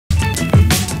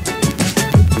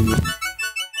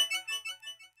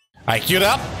I queued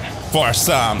up for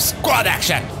some squad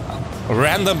action.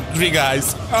 Random 3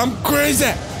 guys. I'm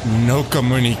crazy. No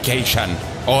communication.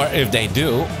 Or if they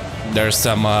do, there's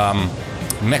some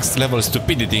next level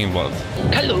stupidity involved.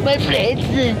 Hello, my friends.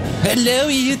 Hello,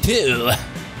 you too.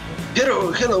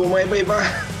 Hello, my baby.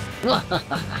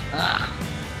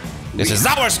 This is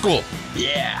our school.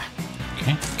 Yeah.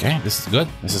 Okay, this is good.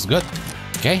 This is good.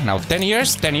 Okay, now 10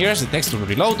 years it takes to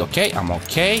reload. Okay, I'm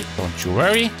okay. Don't you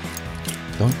worry.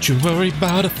 Don't you worry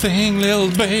about a thing,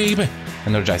 little baby.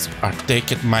 Energize. I'll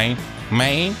take it, main.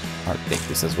 I'll take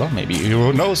this as well. Maybe,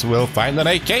 who knows, we'll find an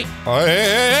AK. Oh,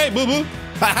 hey, boo-boo.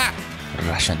 Haha.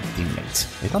 Russian teammates.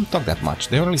 They don't talk that much.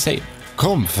 They only say,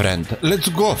 come, friend. Let's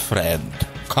go, friend.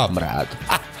 Comrade.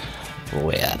 Ha.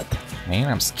 Weird. Man,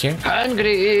 I'm scared.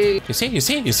 Hungry. You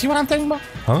see what I'm talking about?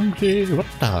 Hungry, what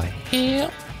the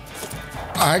hell?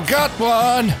 I got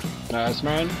one! Nice,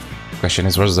 man. Question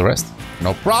is, where's the rest?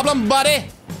 No problem, buddy!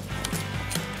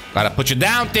 Gotta put you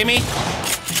down, Timmy!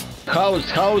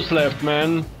 House left,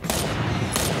 man.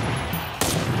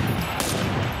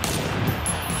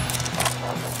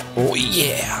 Oh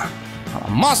yeah! I'm a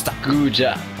monster! Good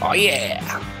job. Oh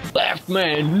yeah! Left,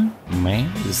 man.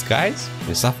 Man, these guys,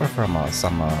 they suffer from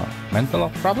some mental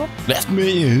problem? Left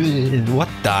me! What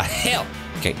the hell?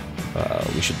 Okay,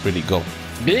 we should really go.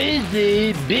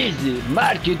 Busy.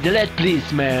 Mark you delete,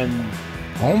 please, man.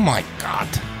 Oh my god!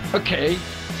 Okay,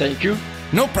 thank you.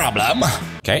 No problem!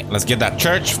 Okay, let's get that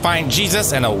church, find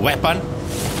Jesus and a weapon.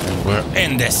 And we're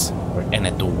in this. We're in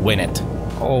it to win it.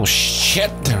 Oh shit,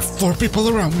 there are 4 people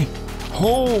around me.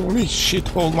 Holy shit,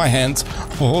 hold my hands.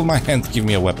 Hold my hands, give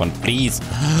me a weapon, please.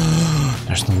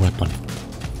 There's no weapon.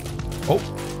 Oh.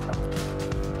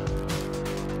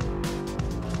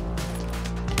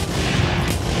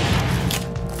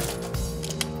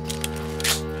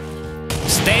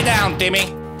 Stay down,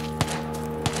 Timmy.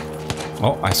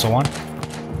 Oh, I saw one.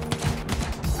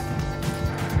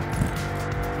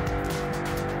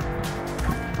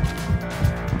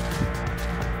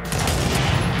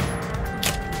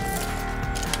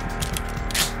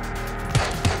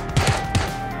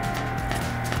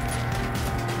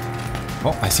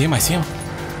 Oh, I see him.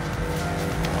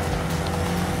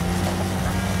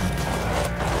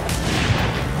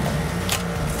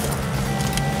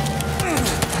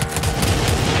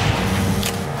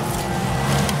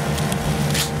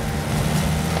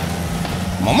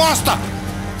 I'm a monster!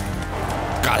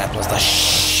 God, that was the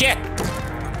shit!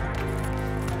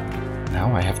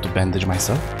 Now I have to bandage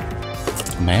myself.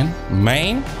 Man.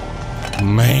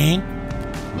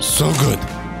 I'm so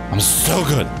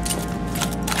good.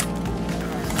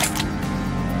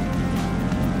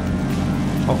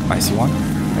 Oh, I see 1.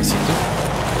 I see 2.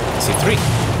 I see 3.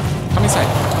 Come inside.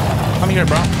 Come here,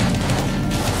 bro.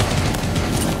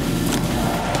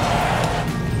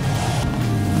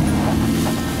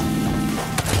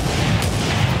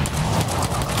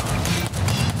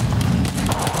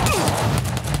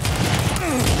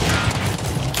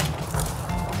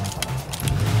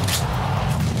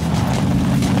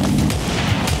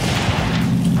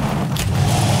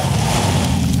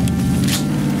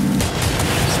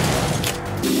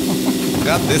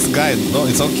 Got this guy. No,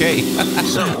 it's okay.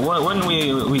 So when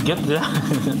we get there,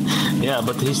 yeah,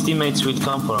 but his teammates will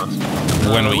come for us.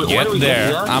 When we get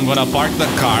there, I'm gonna park the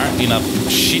car in a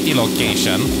shitty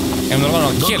location, and we're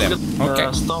gonna kill him. Okay.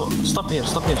 Stop here.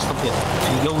 If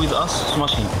you go with us,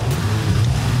 smash him.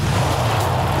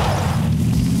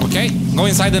 Okay, go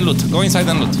inside and loot.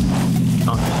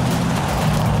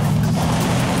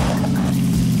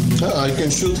 Okay. I can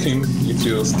shoot him if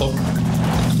you stop.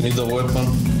 Need a weapon.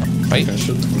 Right?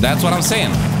 That's what I'm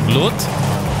saying. Loot.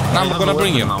 Now I'm gonna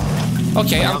bring you.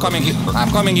 Okay, I'm coming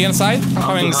inside. I'm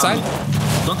coming inside.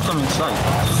 Don't come inside.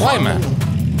 Why, man?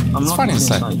 I'm It's not fun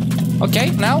inside.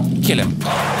 Okay, now kill him.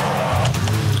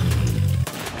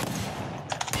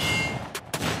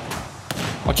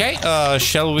 Okay,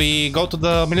 shall we go to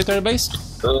the military base?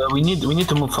 We need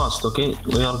to move fast. Okay,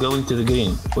 we are going to the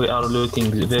green. We are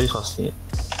looting very fast here.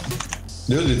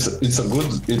 Dude, it's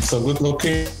a good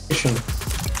location.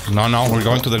 No, we're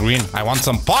going to the green. I want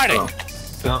some party. Oh,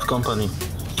 we have company.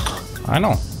 I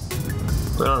know.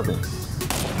 Where are they?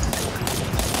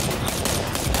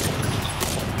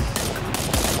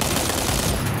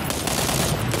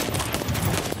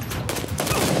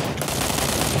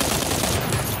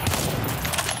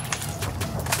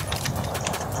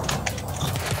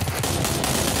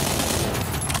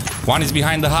 One is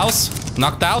behind the house,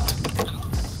 knocked out.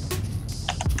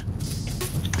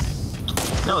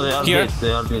 No, they are Here. dead.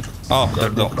 They are dead. Oh, They are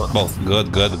they're dead. both.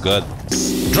 Good.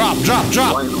 Drop.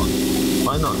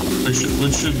 Why not? We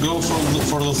should go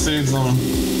for the safe zone.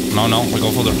 No, we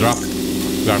go for the drop.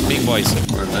 We are big boys.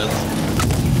 We're dead.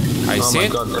 I Oh see my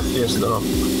it. god, FPS drop.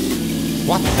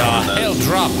 What the hell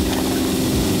drop?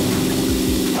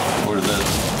 We're dead.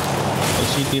 I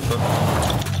see people.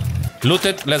 Loot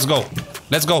it. Let's go.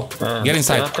 Let's go. Get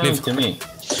inside. They are coming Live. to me.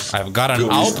 I've got an Go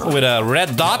AWP inside. with a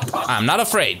red dot. I'm not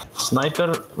afraid. Sniper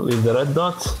with the red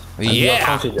dot. And you Yeah. are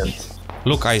confident.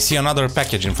 Look, I see another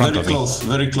package in front Very of me. close,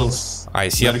 very close. I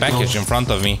see a Very package close. in front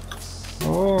of me.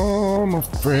 Oh, I'm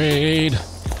afraid.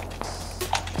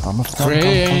 I'm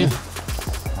afraid.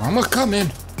 I'm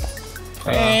coming.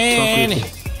 And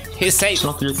he's safe. It's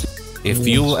not looting. If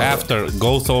you after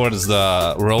go towards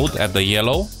the road at the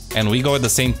yellow and we go at the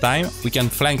same time, we can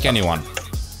flank anyone.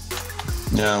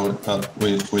 Yeah,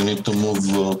 we need to move.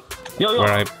 Yo, yo.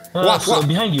 Where I- What, So what?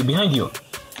 behind you, behind you.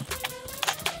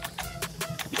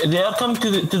 They are coming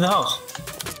to the house.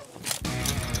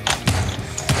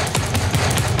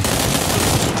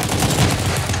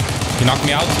 He knocked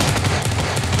me out.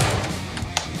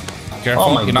 Careful,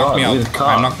 Oh my he knocked God, me out. with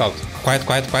car. I'm knocked out. Quiet,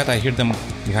 quiet, quiet. I hear them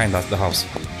behind us, the house.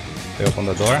 They open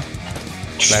the door.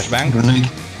 Flashbang. Grenade.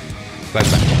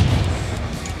 Flashbang.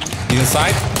 He's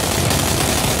inside.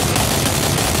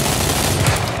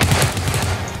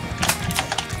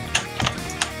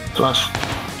 Flash.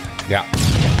 Yeah.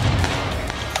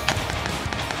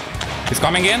 He's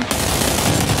coming in.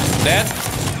 Dead.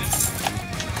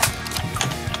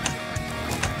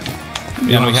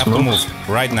 And we have to move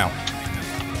right now.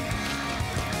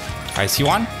 I see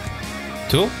one,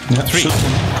 two, Yeah, three. shoot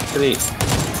him. 3.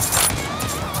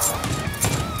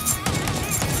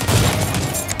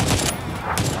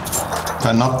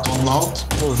 I knocked one out.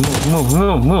 Move.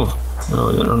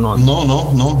 No, you're not.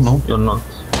 No. You're not.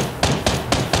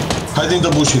 Hide in the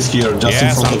bushes here, just in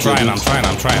Yes, front I'm of you. trying,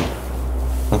 I'm trying.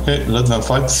 Okay, let them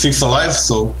fight. 6 alive,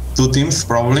 so 2 teams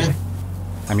probably.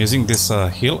 I'm using this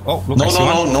heal. Oh, look, No, I see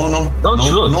one. no. Don't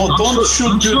shoot. No, don't shoot.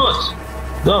 Don't shoot.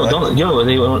 No, don't. Go.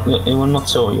 They will not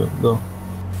show you. Go.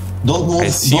 Don't move. I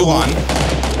see don't one.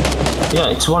 move. Yeah,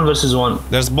 it's 1 versus 1.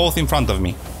 There's both in front of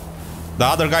me. The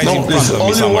other guy's No, in there's front of me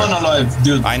only somewhere. one alive,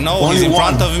 dude. I know, only he's in one.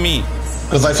 front of me.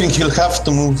 Because I think he'll have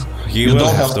to move. He you will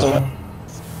don't have have to. to.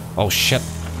 Oh shit,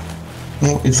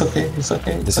 No, it's okay. It's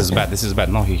okay. this is bad, this is bad.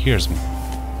 No, he hears me.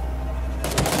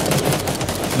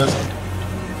 Left.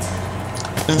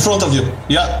 In front of you.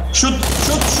 Yeah. Shoot.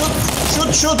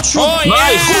 Oh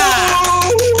yeah!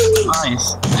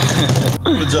 Nice.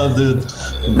 Good job, dude.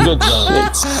 Good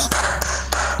job.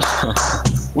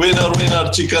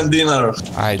 Winner, chicken dinner.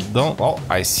 I don't. Oh,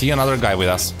 I see another guy with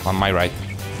us on my right.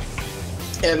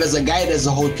 If there's a guy, there's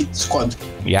a whole squad.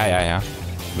 Yeah.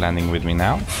 Landing with me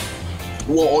now.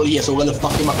 Whoa, yes, we're gonna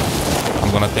fuck him up.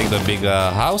 I'm gonna take the big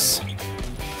house.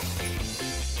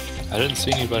 I didn't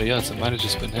see anybody else. It might have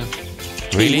just been him.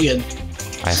 Really? Weird.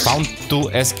 I found 2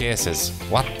 SKSs.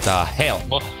 What the hell?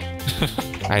 What?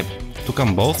 I took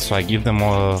them both, so I give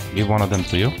one of them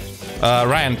to you.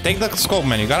 Ryan, take the scope,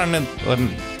 man. You got an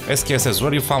SKSs.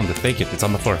 Where you found it? Take it. It's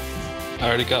on the floor. I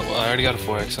already got a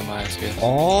 4X on my SKS.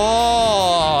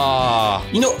 Oh!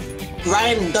 You know,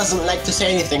 Ryan doesn't like to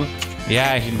say anything.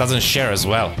 Yeah, he doesn't share as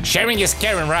well. Sharing is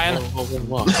caring, Ryan.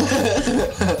 Whoa.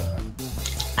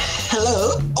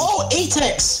 Hello? Oh,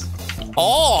 8x!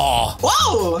 Oh!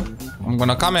 Wow! I'm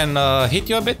gonna come and hit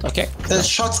you a bit. Okay. There's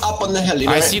shots up on the hill, you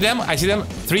know? I see them.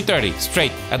 330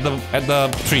 straight at the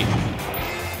tree.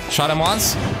 Shot him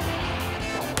once.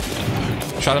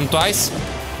 Shot him twice.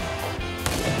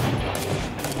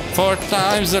 4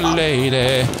 times a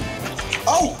lady.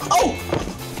 Oh!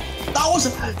 That was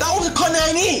a Con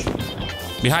 9E!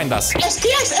 Behind us.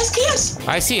 SKS!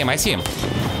 I see him.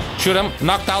 Shoot him.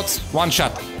 Knocked out. 1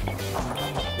 shot.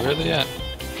 Where are they at?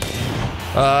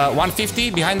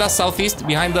 150 behind us, southeast,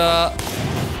 behind the...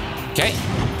 Okay.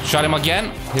 Shot him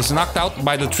again. He's knocked out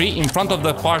by the tree in front of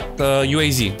the parked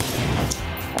UAZ.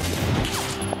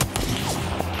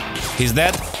 He's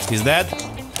dead.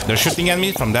 They're shooting at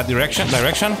me from that direction.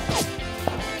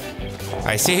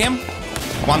 I see him.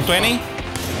 120.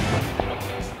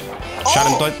 Shot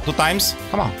him 2 times.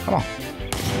 Come on.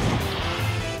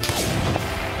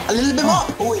 A little bit more!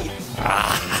 Oh, wait.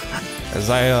 As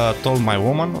I told my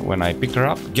woman when I picked her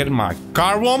up, get in my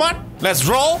car, woman. Let's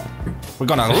roll. We're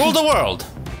gonna rule the world.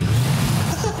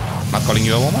 Not calling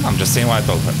you a woman. I'm just saying what I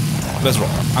told her. Let's roll.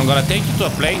 I'm gonna take you to a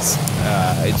place.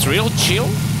 It's real chill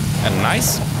and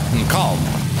nice and calm.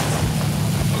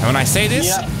 And when I say this,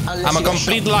 Yeah, unless I'm a you got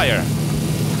complete shot. liar.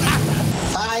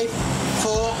 5,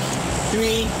 4,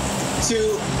 3,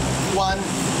 2, 1.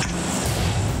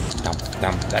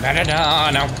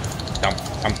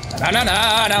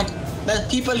 There's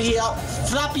people here.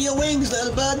 Flap your wings,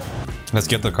 little bird. Let's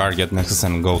get the car, get Nexus,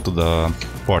 and go to the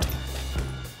port.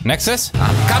 Nexus,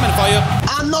 I'm coming for you.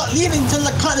 I'm not leaving till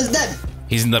the clan is dead.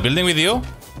 He's in the building with you?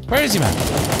 Where is he, man?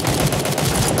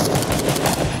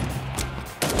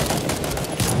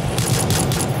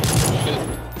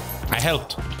 I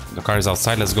helped. The car is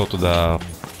outside. Let's go to the...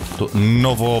 to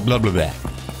Novo blah blah blah.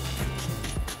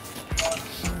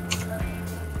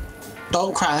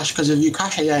 Don't crash, because if you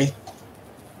crash, I die.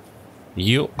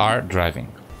 You are driving.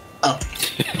 Oh.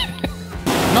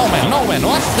 No man, no man,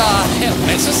 what the hell?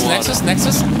 Nexus, Nexus,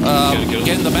 Nexus.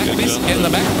 Get in the back, please. Get in the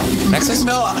back. Nexus.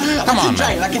 No, Come on,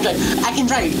 drive. man. I can drive. I can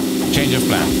drive. Change of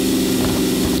plan.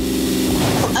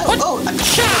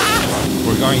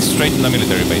 We're going straight in the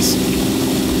military base.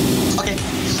 Okay.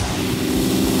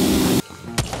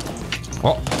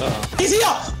 Oh, He's here!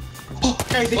 Oh,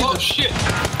 okay, Oh shit!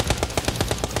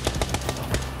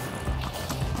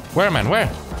 where, man? Where?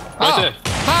 Right Oh, there.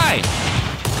 hi!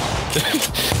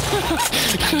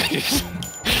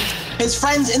 His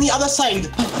friend's in the other side.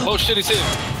 Oh shit, he's hit.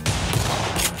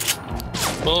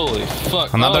 Holy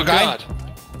fuck. Another oh, guy? God.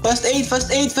 First aid,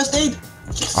 first aid, first aid.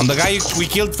 On the guy we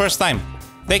killed first time.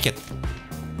 Take it.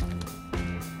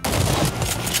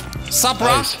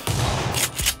 Supra? Nice.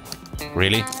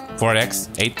 Really? 4x?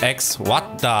 8x?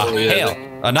 What the yeah. hell?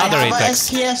 Another I have 8x. an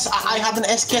SKS. I have an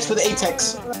SKS with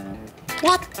 8x.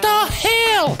 What the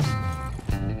hell?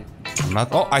 Not.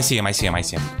 Oh, I see him. I see him. I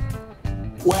see him.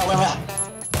 Where?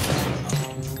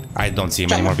 I don't see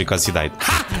him anymore because he died.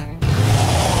 Ha!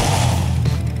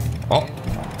 Oh,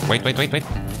 wait.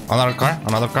 Another car.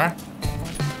 Another car.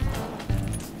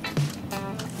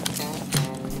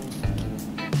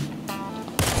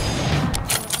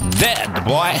 Dead,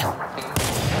 boy.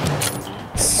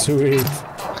 Sweet.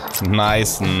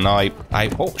 Nice snipe.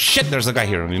 Oh shit! There's a guy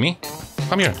here with me.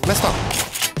 Come here. Let's talk.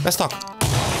 Let's talk.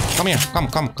 Come here. Come.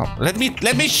 Let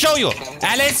me show you,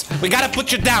 Alice. We gotta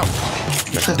put you down.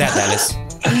 You're dead, Alice.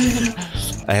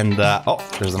 And oh,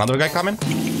 there's another guy coming.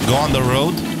 Go on the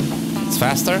road. It's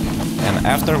faster. And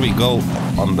after we go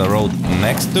on the road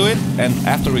next to it, and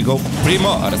after we go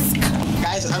Primorsk.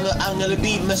 Guys, I'm gonna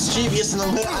be mischievous and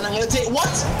I'm gonna take what?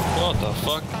 What the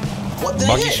fuck? What did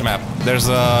I Buggish hit? map. There's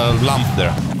a lump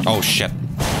there. Oh shit.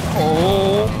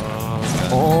 Oh.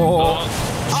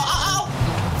 Ow.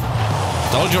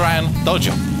 Told you, Ryan. Told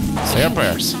you. Say your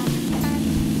prayers.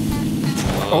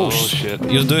 Oh shit.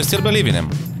 Do you still believe in him?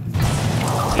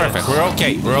 Perfect. We're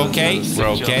okay. We're okay. We're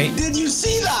okay. Did you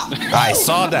see that? I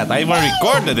saw that. I even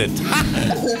recorded it.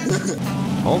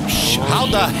 Oh shit. How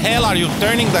the hell are you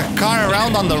turning the car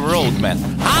around on the road, man?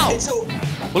 How? It's so,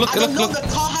 Look, I don't know, look. the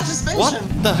car has suspension.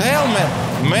 What the hell,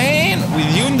 man? Man,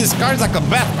 with you in this car is like a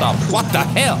bathtub. What the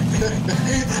hell?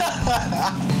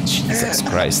 Jesus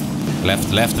Christ. Left.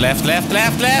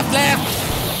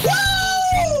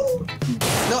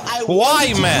 No,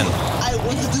 Why, man? I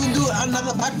wanted to do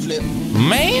another backflip.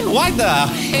 Man, why the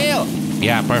hell?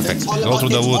 Yeah, perfect. Go through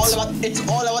the woods. It's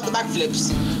all about the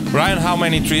backflips. Ryan, how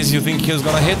many trees you think he's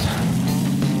gonna hit?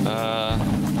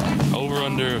 Over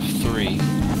under 3.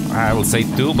 I will say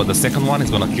 2, but the second one is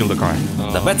gonna kill the car.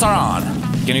 The bets are on.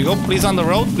 Can you go please on the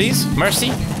road, please?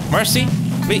 Mercy?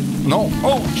 Please. No.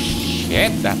 Oh,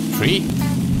 shit, that tree.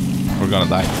 We're gonna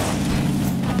die.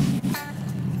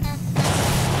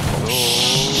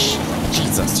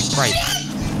 Jesus Christ.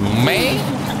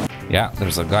 Man. Yeah,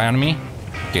 there's a guy on me.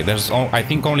 Okay, there's I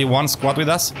think only one squad with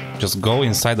us. Just go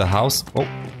inside the house. Oh.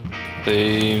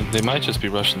 They might just be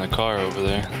rushing the car over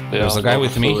there. There's a guy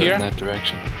with me here. In that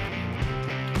direction.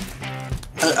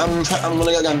 I'm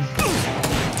gonna get a gun.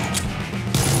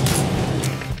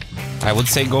 I would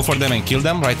say go for them and kill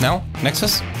them right now.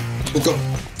 Nexus? Let's go.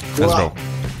 Let's go.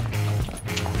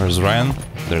 There's Ryan.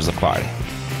 There's a party.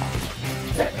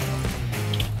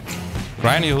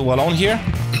 Ryan, you alone here?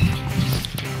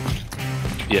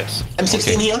 Yes.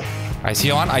 M16 Okay. here. I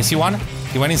see one. I see one.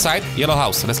 He went inside. Yellow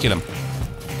house. Let's kill him.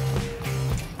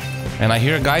 And I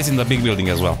hear guys in the big building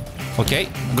as well. Okay.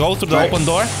 Go through the Right. open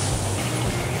door.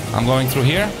 I'm going through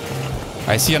here.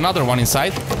 I see another one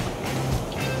inside.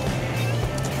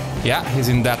 Yeah, he's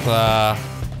in that...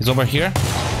 he's over here.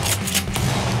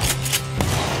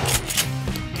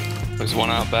 There's one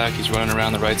out back. He's running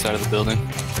around the right side of the building.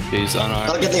 He's unarmed.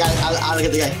 I'll get the guy. I'll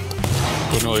get the guy.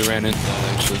 Oh no, he ran into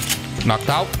that actually. Knocked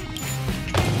out.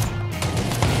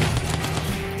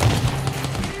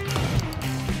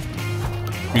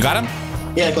 You got him?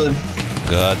 Yeah, I got him.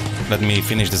 Good. Let me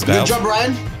finish this guy Good off. job,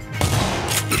 Ryan.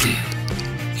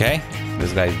 Okay.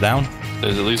 This guy's down.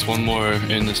 There's at least one more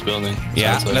in this building.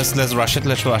 Yeah, Sounds like. let's rush it.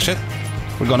 Let's rush it.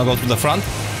 We're gonna go to the front.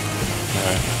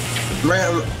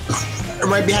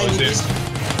 Right behind you. dude. Please.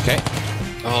 Okay.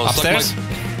 Oh, suck Upstairs.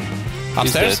 my-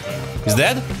 Upstairs. He's He's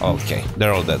dead? Okay,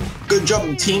 they're all dead. Good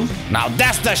job, team. Now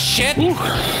that's the shit!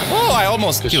 Oh, I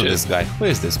almost killed shit. this guy. Who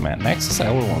is this man? Nexus, I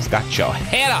almost got your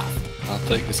head off. I'll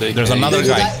take this AK. There's another Look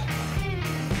at guy. that.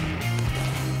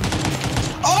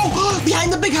 Oh,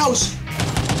 behind the big house.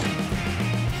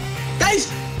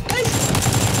 Guys, guys.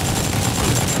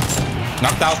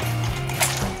 Knocked out.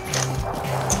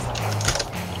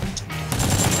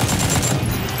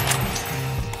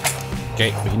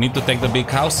 Okay, we need to take the big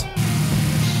house.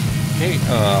 Okay,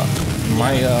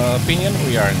 my opinion,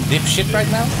 we are in deep shit right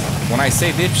now. When I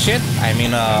say deep shit, I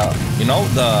mean, you know,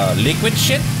 the liquid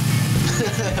shit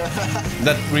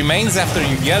that remains after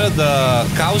you get the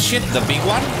cow shit, the big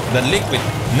one, the liquid,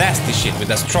 nasty shit with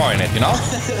the straw in it, you know?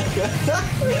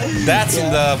 That's in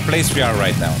the place we are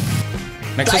right now.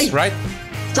 Nexus, Drive. right?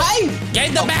 Drive. Get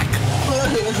in the back!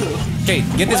 Okay,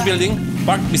 get this building,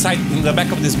 park beside, in the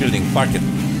back of this building, park it.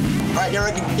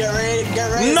 Alright, get ready.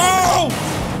 No!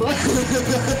 I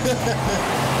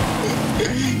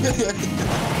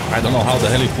don't know how the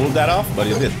hell he pulled that off, but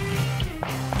he did.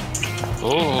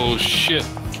 Oh shit.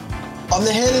 On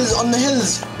the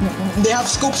hills. They have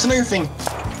scopes and everything.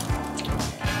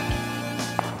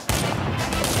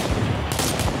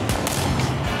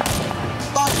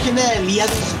 Fucking hell, he has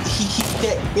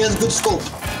good scope.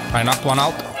 I knocked one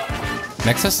out.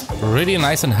 Nexus, really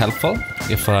nice and helpful.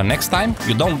 If next time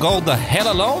you don't go the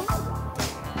hell alone.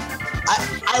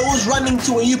 I was running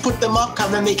to where you put them up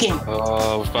and then they came.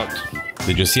 Oh, we're fucked.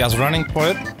 Did you see us running for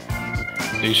it?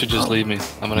 You should just leave me.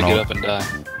 I'm gonna No. get up and die.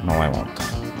 No, I won't.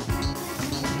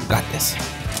 Got this.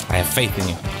 I have faith in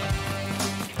you.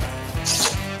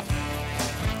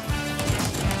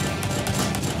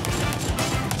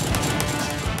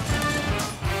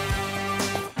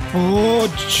 Oh,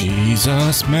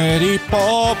 Jesus, Mary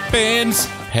Poppins,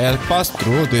 help us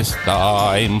through this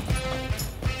time.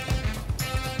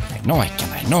 I know I can,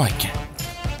 I know I can.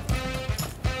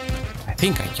 I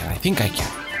think I can, I think I can.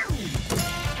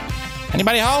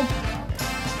 Anybody home?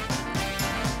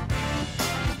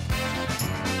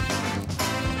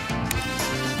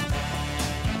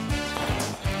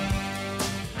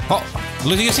 Oh,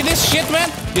 look, you see this shit,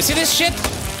 man? You see this shit?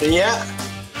 Yeah.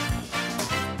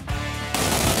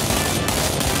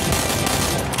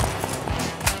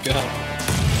 God.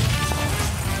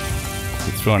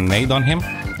 You threw a nade on him?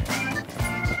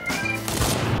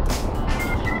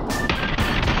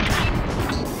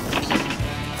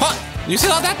 What? You see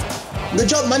all that? Good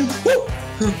job, man. Woo.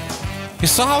 You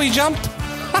saw how he jumped?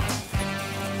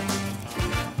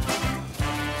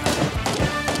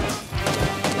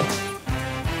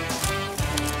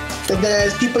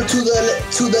 There's people to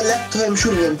the left of him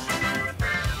shooting him.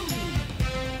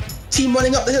 Team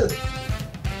running up the hill.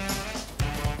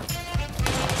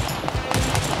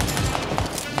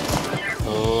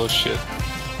 Oh shit.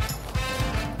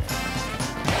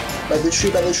 By the tree.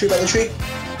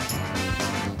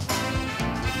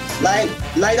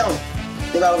 Lie down.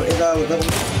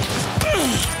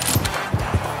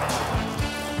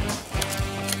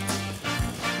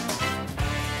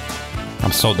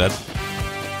 I'm so dead.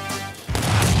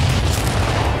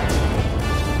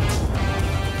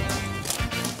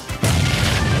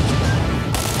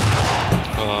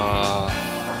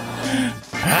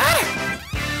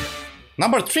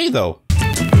 Number 3 though.